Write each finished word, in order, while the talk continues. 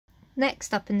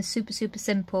Next up in the super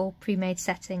simple pre-made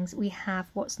settings, we have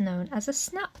what's known as a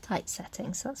Snaptite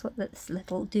setting. So that's what this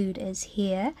little dude is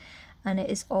here, and it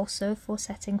is also for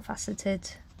setting faceted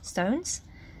stones.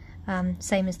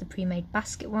 Same as the pre-made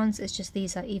basket ones, it's just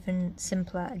these are even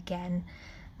simpler again.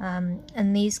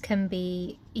 And these can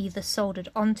be either soldered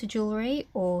onto jewellery,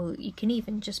 or you can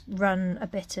even just run a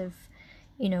bit of,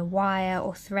 you know, wire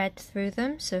or thread through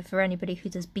them. So for anybody who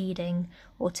does beading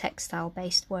or textile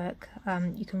based work,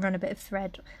 you can run a bit of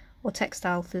thread or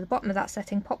textile through the bottom of that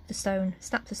setting, pop the stone,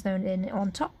 snap the stone in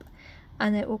on top,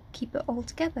 and it will keep it all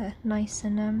together nice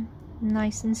and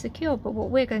secure. But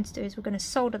what we're going to do is we're going to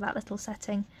solder that little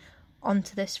setting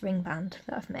onto this ring band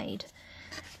that I've made,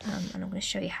 and I'm going to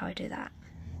show you how I do that.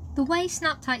 The way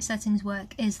Snaptite settings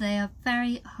work is they are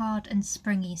very hard and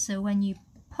springy, so when you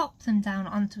pop them down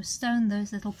onto a stone,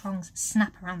 those little prongs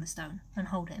snap around the stone and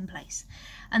hold it in place.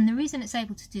 And the reason it's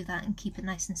able to do that and keep it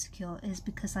nice and secure is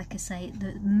because, like I say,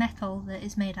 the metal that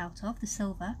it's made out of, the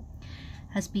silver,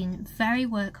 has been very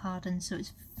work hardened, so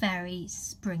it's very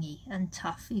springy and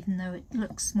tough, even though it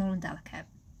looks small and delicate.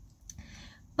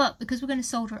 But because we're going to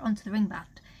solder it onto the ring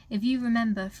band, if you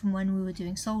remember from when we were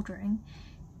doing soldering,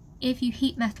 if you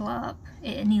heat metal up,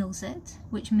 it anneals it,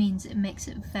 which means it makes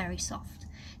it very soft.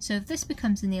 So if this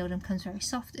becomes annealed and becomes very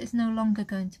soft, it's no longer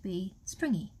going to be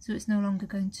springy. So it's no longer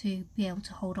going to be able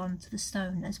to hold on to the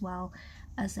stone as well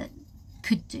as it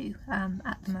could do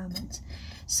at the moment.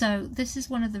 So this is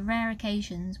one of the rare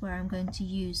occasions where I'm going to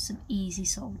use some easy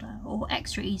solder, or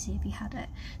extra easy if you had it.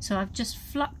 So I've just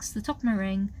fluxed the top of my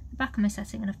ring, the back of my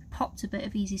setting, and I've popped a bit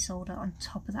of easy solder on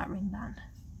top of that ring band.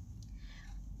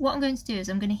 What I'm going to do is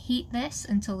I'm going to heat this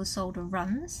until the solder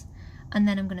runs, and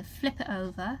then I'm going to flip it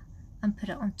over and put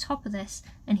it on top of this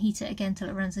and heat it again till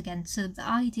it runs again. So the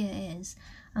idea is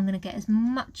I'm going to get as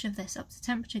much of this up to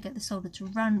temperature, get the solder to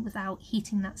run without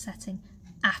heating that setting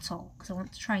at all, because I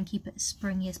want to try and keep it as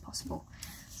springy as possible.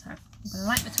 So I'm going to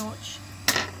light my torch,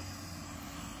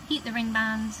 heat the ring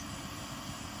band. So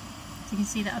you can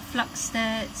see that I've fluxed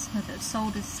it, a bit of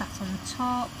solder sat on the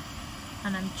top,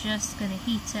 and I'm just going to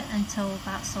heat it until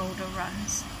that solder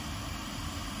runs.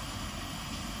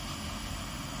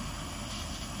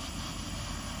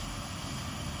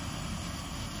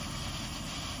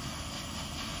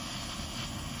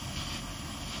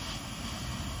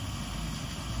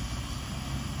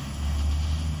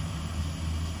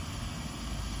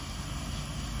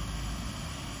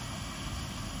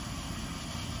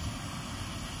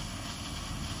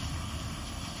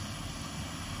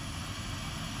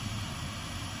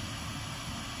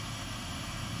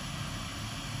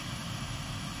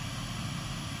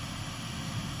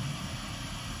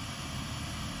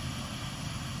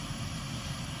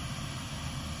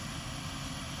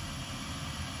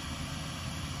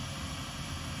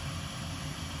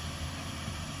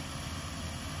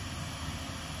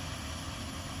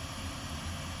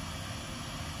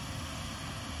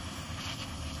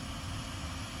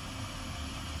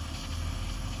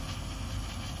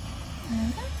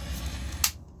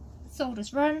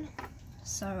 Solder's run,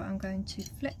 so I'm going to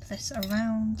flip this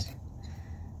around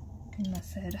in my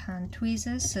third hand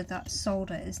tweezers so that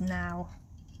solder is now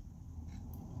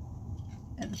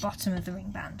at the bottom of the ring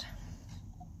band.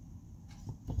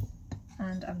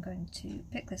 And I'm going to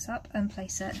pick this up and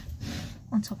place it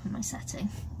on top of my setting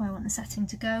where I want the setting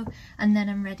to go, and then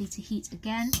I'm ready to heat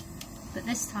again. But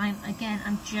this time, again,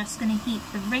 I'm just going to heat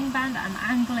the ring band. I'm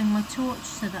angling my torch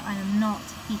so that I am not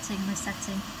heating my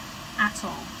setting at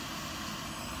all.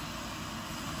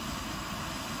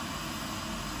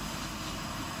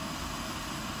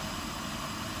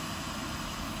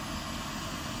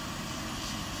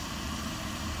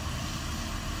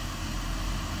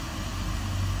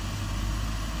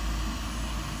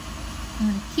 I'm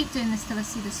going to keep doing this till I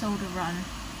see the solder run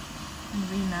and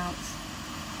remelt.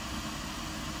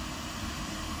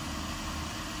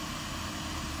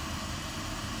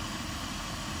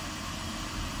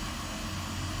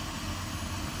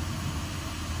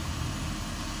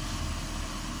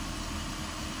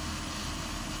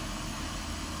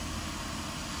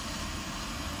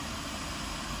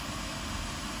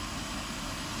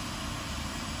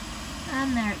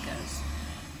 And there it goes.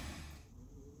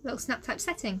 Little Snaptite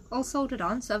setting, all soldered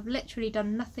on, so I've literally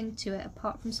done nothing to it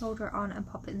apart from solder it on and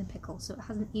pop it in the pickle, so it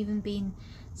hasn't even been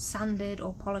sanded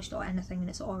or polished or anything, and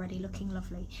it's already looking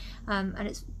lovely. And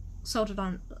it's soldered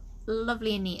on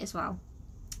lovely and neat as well.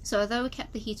 So although we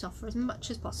kept the heat off for as much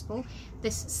as possible,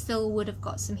 this still would have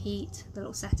got some heat, the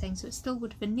little setting, so it still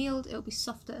would have annealed. It will be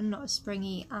softer and not as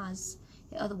springy as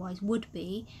it otherwise would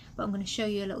be, but I'm going to show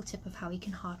you a little tip of how you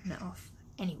can harden it off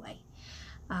anyway.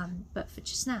 but for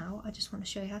just now I just want to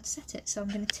show you how to set it. So I'm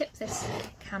going to tip this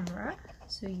camera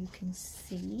so you can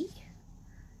see.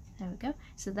 There we go.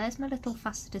 So there's my little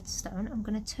faceted stone. I'm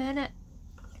going to turn it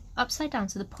upside down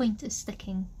so the point is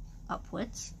sticking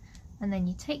upwards, and then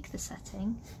you take the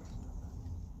setting,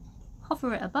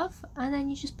 hover it above, and then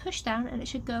you just push down and it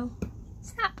should go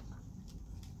snap,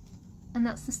 and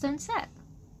that's the stone set.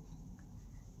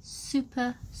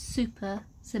 Super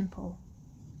simple.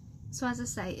 So as I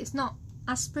say, it's not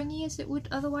as springy as it would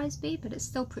otherwise be, but it's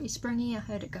still pretty springy. I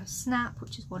heard it go snap,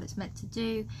 which is what it's meant to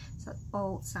do, so that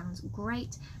all sounds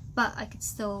great, but I could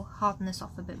still harden this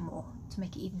off a bit more to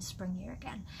make it even springier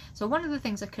again. So one of the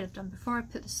things I could have done before I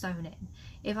put the stone in,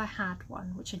 if I had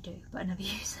one, which I do but I never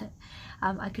use it,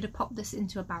 I could have popped this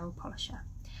into a barrel polisher,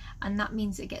 and that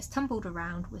means it gets tumbled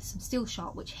around with some steel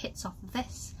shot which hits off of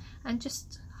this and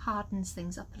just hardens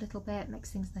things up a little bit, makes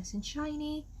things nice and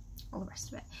shiny, all the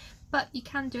rest of it. But you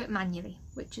can do it manually,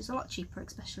 which is a lot cheaper,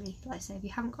 especially, like I say, if you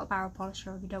haven't got a barrel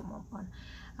polisher or if you don't want one.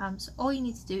 So all you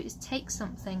need to do is take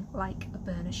something like a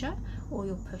burnisher or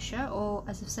your pusher, or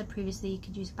as I've said previously, you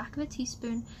could use the back of a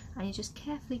teaspoon, and you're just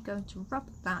carefully going to rub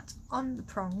that on the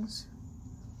prongs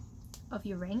of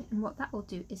your ring, and what that will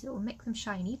do is it will make them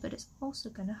shiny, but it's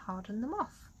also going to harden them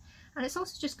off, and it's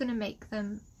also just going to make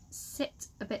them sit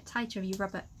a bit tighter if you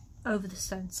rub it over the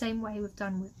stone, same way we've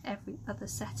done with every other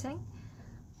setting.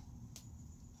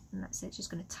 And that's it, it's just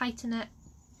going to tighten it.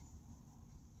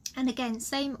 And again,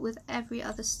 same with every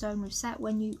other stone we've set.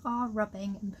 When you are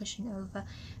rubbing and pushing over,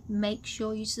 make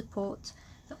sure you support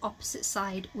the opposite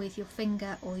side with your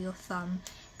finger or your thumb,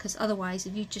 because otherwise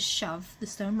if you just shove, the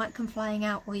stone might come flying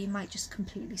out, or you might just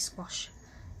completely squash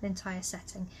the entire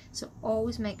setting. So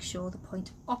always make sure the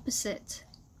point opposite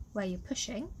where you're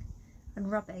pushing and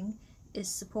rubbing is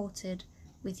supported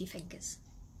with your fingers.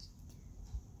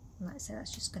 And like I say,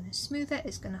 that's just going to smooth it,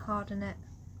 it's going to harden it,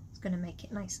 it's going to make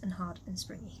it nice and hard and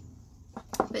springy.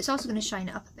 But it's also going to shine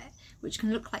it up a bit, which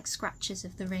can look like scratches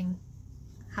if the ring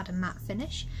had a matte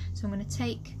finish. So I'm going to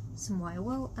take some wire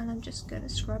wool and I'm just going to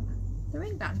scrub the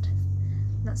ring band.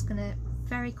 And that's going to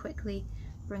very quickly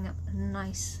bring up a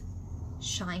nice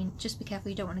shine. Just be careful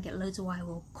you don't want to get loads of wire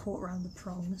wool caught around the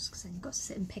prongs, because then you've got to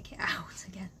sit and pick it out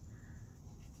again.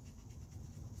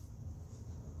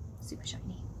 Super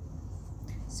shiny.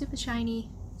 Super shiny,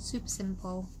 super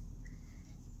simple.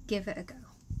 Give it a go.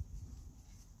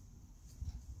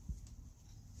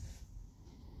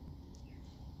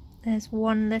 There's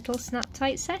one little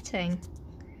Snaptite setting.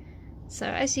 So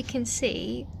as you can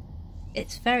see,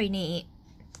 it's very neat,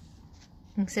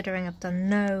 considering I've done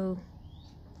no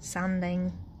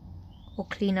sanding or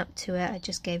clean up to it. I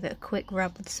just gave it a quick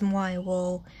rub with some wire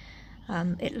wool.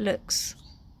 It looks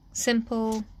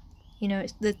simple. You know,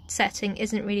 the setting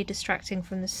isn't really distracting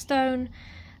from the stone.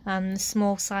 The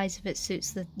small size of it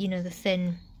suits the, you know, the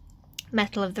thin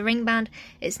metal of the ring band.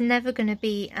 It's never going to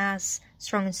be as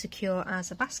strong and secure as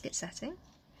a basket setting,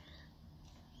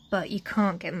 but you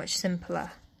can't get much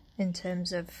simpler in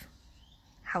terms of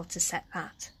how to set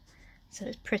that. So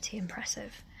it's pretty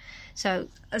impressive. So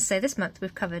as I say, this month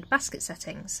we've covered basket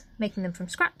settings, making them from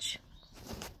scratch,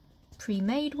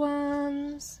 pre-made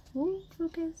ones. Ooh,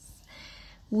 focus.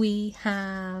 We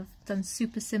have done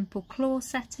super simple claw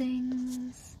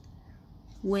settings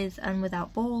with and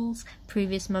without balls.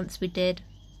 Previous months we did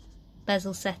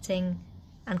bezel setting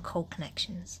and cold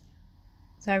connections.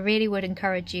 So I really would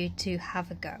encourage you to have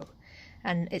a go.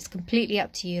 And it's completely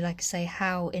up to you, like I say,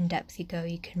 how in-depth you go.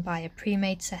 You can buy a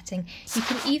pre-made setting. You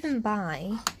can even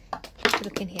buy, if you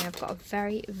look in here, I've got a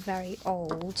very, very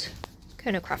old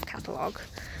Kernowcraft catalogue,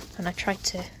 and I tried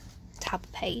to tab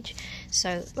page.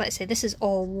 So let's say this is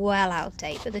all well out of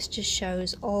date, but this just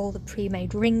shows all the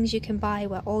pre-made rings you can buy,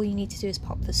 where all you need to do is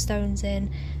pop the stones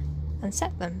in and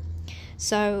set them.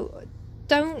 So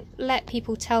don't let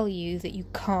people tell you that you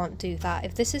can't do that.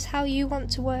 If this is how you want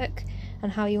to work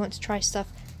and how you want to try stuff,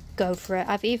 go for it.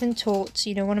 I've even taught,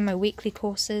 you know, one of my weekly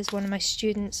courses, one of my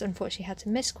students unfortunately had to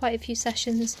miss quite a few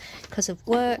sessions because of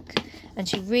work, and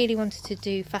she really wanted to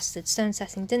do faceted stone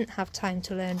setting, didn't have time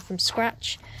to learn from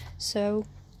scratch, so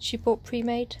she bought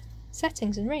pre-made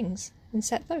settings and rings and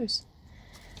set those.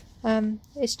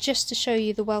 It's just to show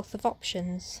you the wealth of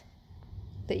options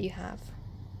that you have.